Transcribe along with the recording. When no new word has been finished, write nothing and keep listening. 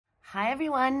Hi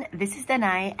everyone, this is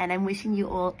Danai and I'm wishing you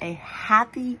all a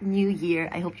happy new year.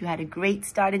 I hope you had a great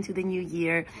start into the new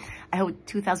year. I hope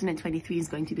 2023 is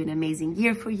going to be an amazing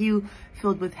year for you,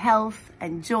 filled with health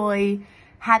and joy,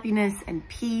 happiness and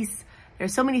peace. There are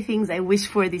so many things I wish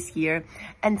for this year.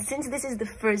 And since this is the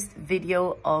first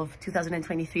video of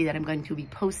 2023 that I'm going to be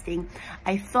posting,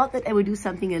 I thought that I would do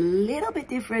something a little bit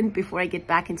different before I get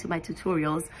back into my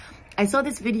tutorials. I saw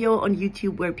this video on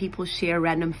YouTube where people share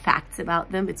random facts about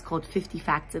them. It's called 50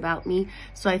 Facts About Me.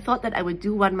 So I thought that I would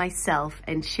do one myself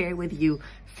and share with you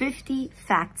 50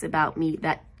 facts about me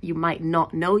that you might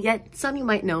not know yet. Some you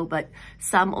might know, but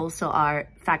some also are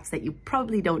facts that you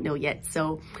probably don't know yet.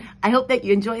 So I hope that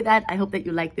you enjoy that. I hope that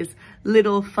you like this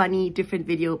little funny different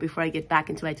video before I get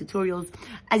back into my tutorials.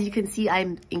 As you can see,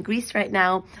 I'm in Greece right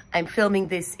now. I'm filming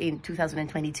this in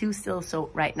 2022 still,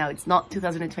 so right now it's not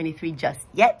 2023 just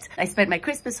yet. I spent my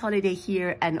Christmas holiday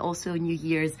here and also New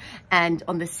Year's, and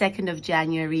on the 2nd of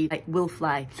January I will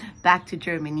fly back to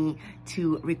Germany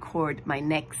to record my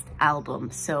next album.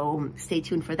 So stay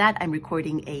tuned for that. I'm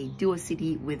recording a duo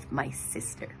CD with my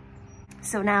sister.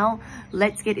 So now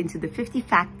let's get into the 50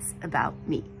 facts about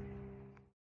me.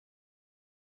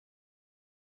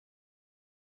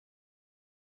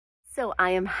 So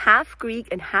I am half Greek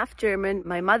and half German.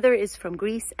 My mother is from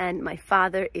Greece and my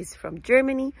father is from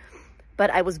Germany,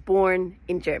 but I was born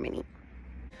in Germany.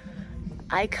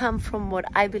 I come from what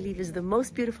I believe is the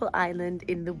most beautiful island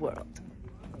in the world.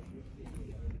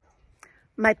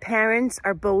 My parents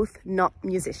are both not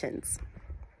musicians.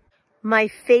 My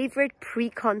favorite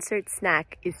pre-concert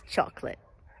snack is chocolate.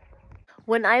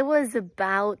 When I was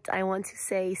about, I want to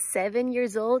say 7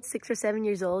 years old, 6 or 7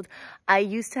 years old, I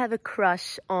used to have a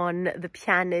crush on the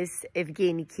pianist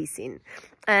Effortless.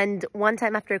 And one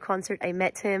time after a concert, I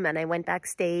met him and I went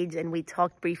backstage and we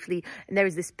talked briefly. And there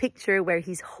was this picture where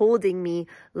he's holding me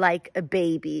like a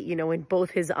baby, you know, in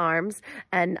both his arms.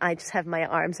 And I just have my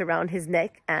arms around his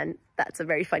neck, and that's a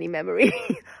very funny memory.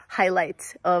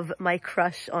 Highlight of my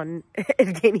crush on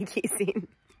Effortless.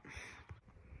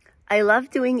 I love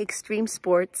doing extreme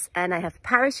sports, and I have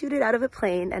parachuted out of a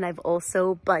plane, and I've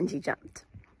also bungee jumped.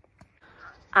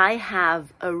 I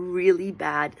have a really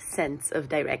bad sense of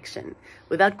direction.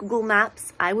 Without Google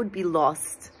Maps, I would be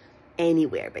lost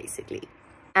anywhere basically.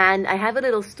 And I have a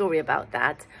little story about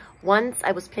that. Once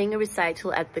I was playing a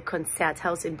recital at the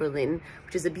Concerthaus in Berlin,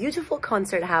 which is a beautiful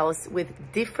concert house with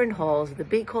different halls, the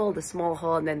big hall, the small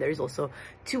hall, and then there's also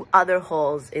 2 other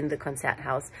halls in the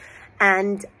Concerthaus.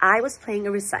 And I was playing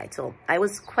a recital. I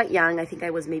was quite young. I think I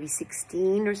was maybe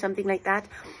 16 or something like that.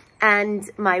 And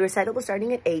my recital was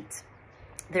starting at 8.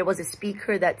 There was a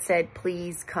speaker that said,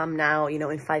 please come now, you know,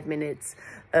 in 5 minutes,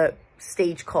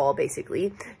 stage call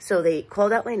basically. So they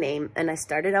called out my name and I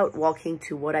started out walking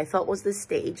to what I thought was the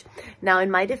stage. Now, in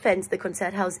my defense, the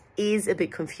Concerthaus is a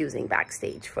bit confusing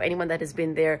backstage. For anyone that has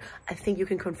been there, I think you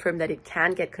can confirm that it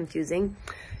can get confusing.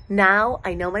 Now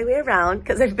I know my way around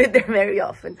because I've been there very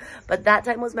often, but that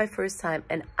time was my first time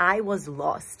and I was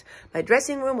lost. My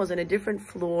dressing room was on a different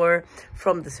floor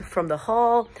from the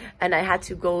hall, and I had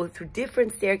to go through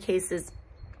different staircases.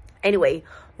 Anyway,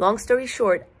 long story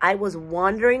short, I was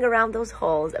wandering around those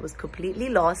halls. I was completely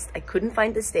lost. I couldn't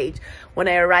find the stage. When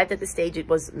I arrived at the stage, it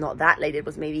was not that late. It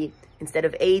was maybe, instead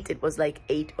of 8, it was like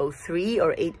 8:03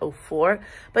 or 8:04.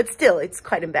 But still, it's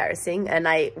quite embarrassing. And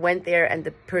I went there, and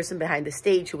the person behind the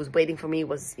stage who was waiting for me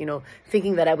was, you know,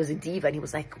 thinking that I was a diva. And he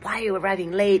was like, why are you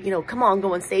arriving late? You know, come on,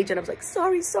 go on stage. And I was like,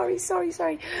 sorry.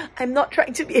 I'm not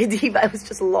trying to be a diva. I was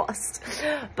just lost.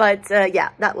 But yeah,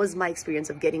 that was my experience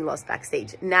of getting lost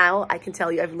backstage. Now I can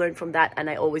tell you I've learned from that, and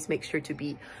I always make sure to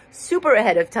be super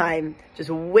ahead of time, just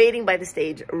waiting by the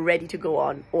stage, ready to go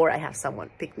on, or I have someone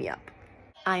pick me up.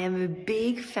 I am a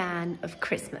big fan of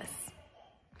Christmas.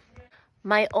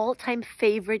 My all-time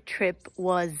favorite trip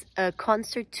was a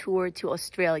concert tour to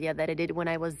Australia that I did when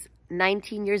I was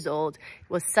 19 years old. It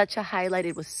was such a highlight.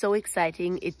 It was so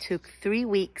exciting. It took 3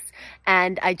 weeks,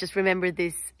 and I just remember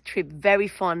this trip very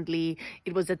fondly.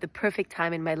 It was at the perfect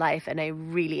time in my life, and I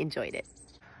really enjoyed it.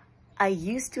 I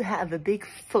used to have a big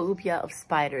phobia of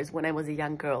spiders when I was a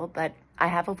young girl, but I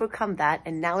have overcome that,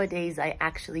 and nowadays I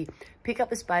actually pick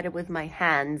up a spider with my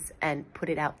hands and put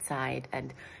it outside,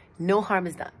 and no harm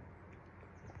is done.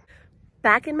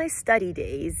 Back in my study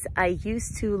days, I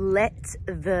used to let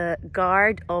the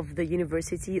guard of the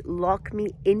university lock me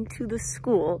into the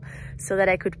school so that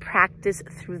I could practice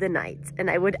through the night. And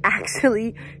I would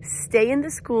actually stay in the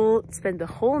school, spend the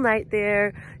whole night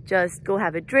there, just go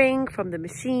have a drink from the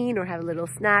machine or have a little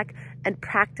snack and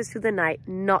practice through the night,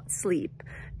 not sleep,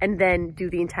 and then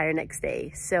do the entire next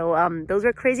day. So those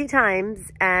were crazy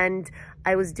times, and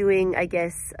I was doing, I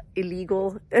guess,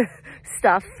 illegal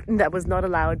stuff that was not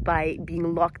allowed by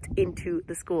being locked into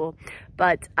the school.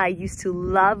 But I used to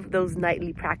love those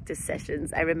nightly practice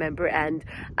sessions, I remember, and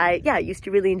I used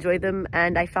to really enjoy them,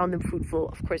 and I found them fruitful.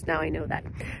 Of course, now I know that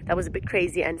that was a bit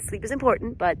crazy, and sleep is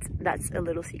important, but that's a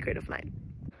little secret of mine.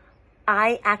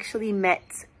 I actually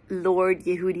met Lord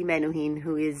Yehudi Menuhin,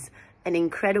 who is an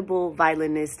incredible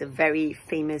violinist, a very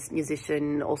famous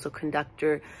musician, also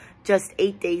conductor, just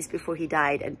 8 days before he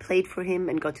died, and played for him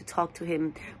and got to talk to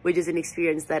him, which is an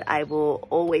experience that I will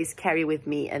always carry with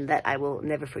me and that I will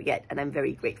never forget, and I'm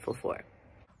very grateful for.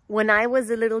 When I was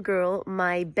a little girl,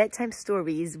 my bedtime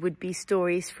stories would be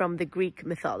stories from the Greek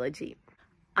mythology.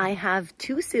 I have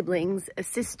 2 siblings, a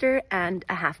sister and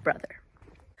a half-brother.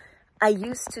 I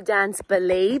used to dance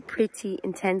ballet pretty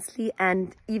intensely,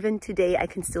 and even today I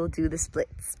can still do the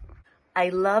splits. I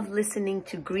love listening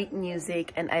to Greek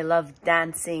music, and I love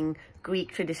dancing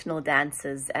Greek traditional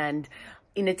dances. And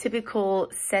in a typical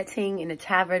setting in a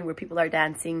tavern where people are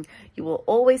dancing, you will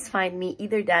always find me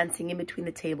either dancing in between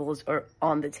the tables or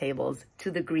on the tables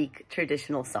to the Greek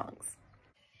traditional songs.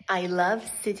 I love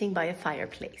sitting by a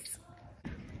fireplace.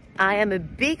 I am a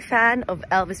big fan of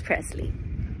Elvis Presley.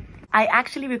 I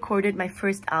actually recorded my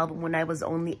first album when I was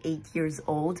only 8 years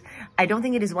old. I don't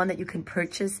think it is one that you can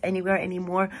purchase anywhere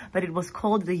anymore, but it was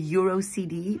called the Euro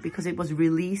CD because it was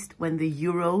released when the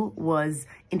Euro was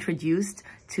introduced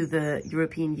to the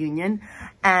European Union.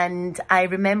 And I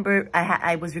remember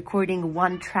I was recording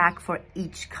 1 track for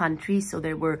each country. So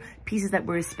there were pieces that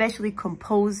were especially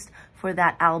composed for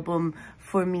that album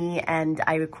for me, and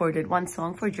I recorded 1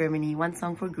 song for Germany, 1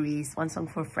 song for Greece, 1 song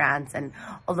for France, and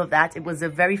all of that. It was a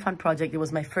very fun project. It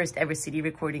was my first ever CD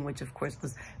recording, which of course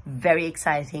was very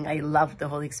exciting. I loved the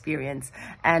whole experience,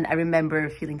 and I remember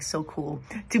feeling so cool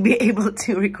to be able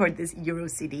to record this Euro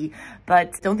CD,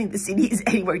 but don't think the CD is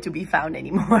anywhere to be found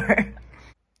anymore.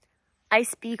 I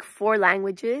speak 4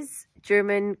 languages,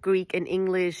 German, Greek, and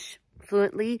English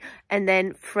fluently, and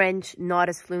then French not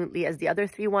as fluently as the other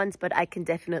 3 ones, but I can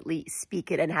definitely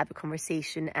speak it and have a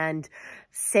conversation and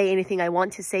say anything I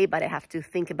want to say, but I have to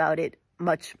think about it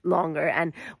much longer.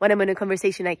 And when I'm in a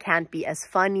conversation, I can't be as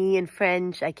funny in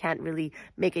French. I can't really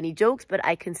make any jokes, but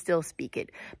I can still speak it.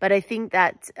 But I think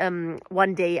that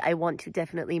one day I want to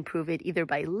definitely improve it, either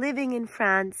by living in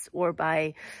France or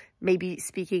by maybe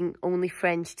speaking only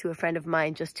French to a friend of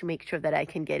mine, just to make sure that I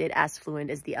can get it as fluent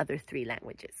as the other 3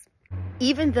 languages.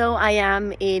 Even though I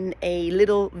am in a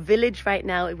little village right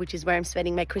now, which is where I'm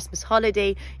spending my Christmas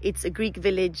holiday, it's a Greek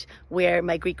village where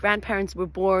my Greek grandparents were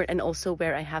born and also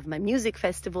where I have my music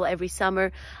festival every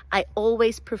summer. I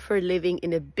always prefer living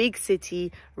in a big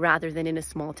city rather than in a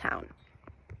small town.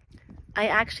 I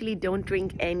actually don't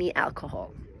drink any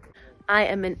alcohol. I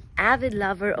am an avid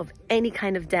lover of any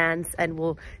kind of dance and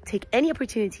will take any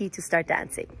opportunity to start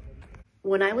dancing.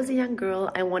 When I was a young girl,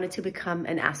 I wanted to become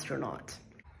an astronaut.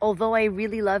 Although I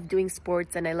really love doing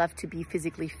sports and I love to be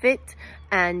physically fit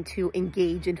and to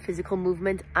engage in physical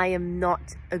movement, I am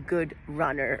not a good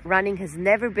runner. Running has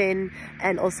never been,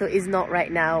 and also is not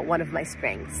right now, one of my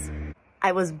strengths.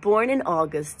 I was born in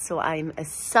August, so I'm a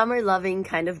summer-loving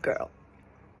kind of girl.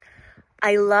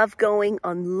 I love going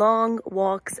on long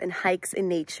walks and hikes in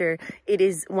nature. It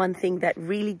is one thing that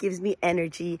really gives me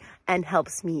energy and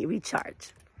helps me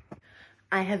recharge.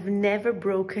 I have never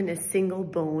broken a single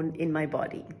bone in my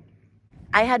body.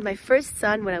 I had my first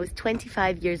son when I was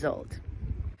 25 years old.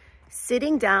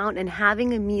 Sitting down and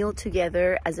having a meal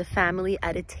together as a family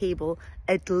at a table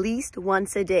at least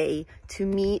once a day, to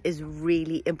me, is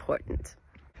really important.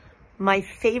 My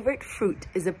favorite fruit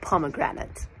is a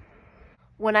pomegranate.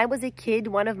 When I was a kid,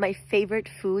 one of my favorite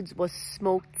foods was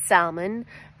smoked salmon.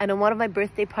 And on one of my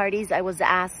birthday parties, I was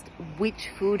asked which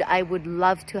food I would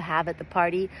love to have at the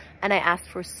party. And I asked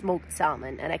for smoked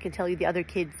salmon. And I can tell you the other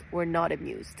kids were not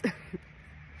amused.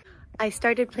 I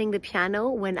started playing the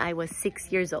piano when I was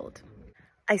 6 years old.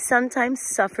 I sometimes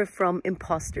suffer from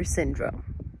imposter syndrome.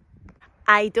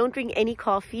 I don't drink any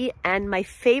coffee, and my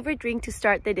favorite drink to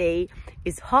start the day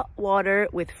is hot water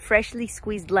with freshly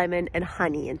squeezed lemon and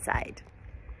honey inside.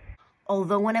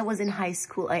 Although when I was in high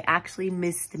school, I actually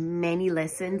missed many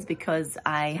lessons because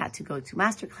I had to go to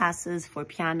master classes for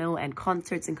piano and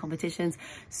concerts and competitions.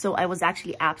 So I was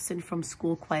actually absent from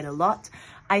school quite a lot.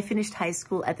 I finished high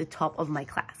school at the top of my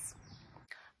class.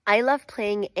 I love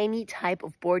playing any type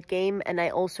of board game, and I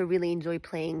also really enjoy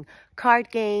playing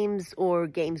card games or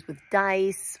games with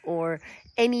dice or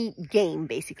any game,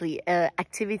 basically.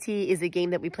 Activity is a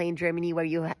game that we play in Germany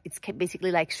where it's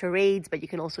basically like charades, but you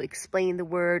can also explain the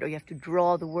word or you have to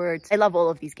draw the words. I love all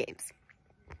of these games.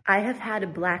 I have had a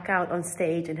blackout on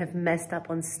stage and have messed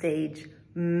up on stage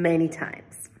many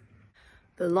times.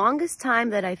 The longest time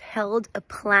that I've held a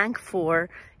plank for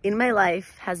in my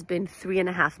life has been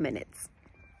 3.5 minutes.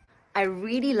 I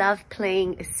really love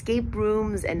playing escape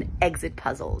rooms and exit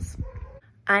puzzles.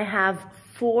 I have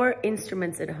 4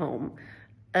 instruments at home: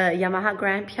 a Yamaha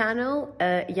grand piano,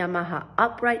 a Yamaha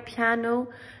upright piano,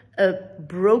 a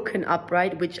broken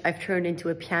upright, which I've turned into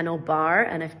a piano bar,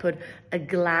 and I've put a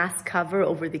glass cover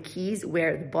over the keys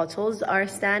where the bottles are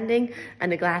standing,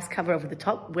 and a glass cover over the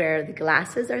top where the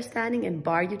glasses are standing, and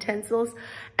bar utensils,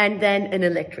 and then an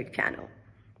electric piano.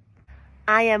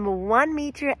 I am 1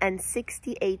 meter and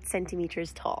 68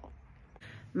 centimeters tall.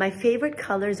 My favorite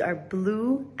colors are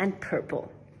blue and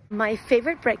purple. My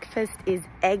favorite breakfast is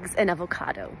eggs and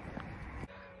avocado.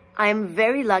 I'm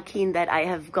very lucky in that I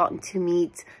have gotten to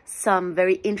meet some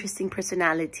very interesting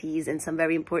personalities and some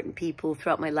very important people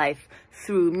throughout my life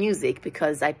through music,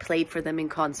 because I played for them in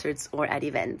concerts or at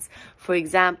events. For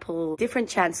example, different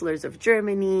chancellors of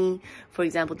Germany, for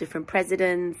example, different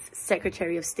presidents,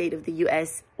 Secretary of State of the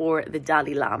US, or the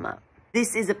Dalai Lama.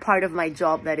 This is a part of my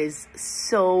job that is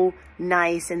so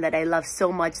nice and that I love so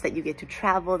much, that you get to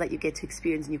travel, that you get to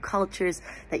experience new cultures,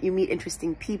 that you meet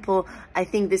interesting people. I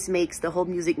think this makes the whole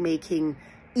music making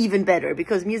even better,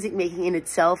 because music making in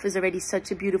itself is already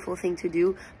such a beautiful thing to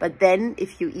do. But then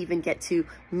if you even get to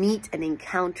meet and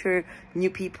encounter new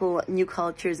people, new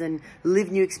cultures, and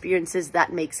live new experiences,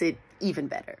 that makes it even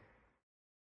better.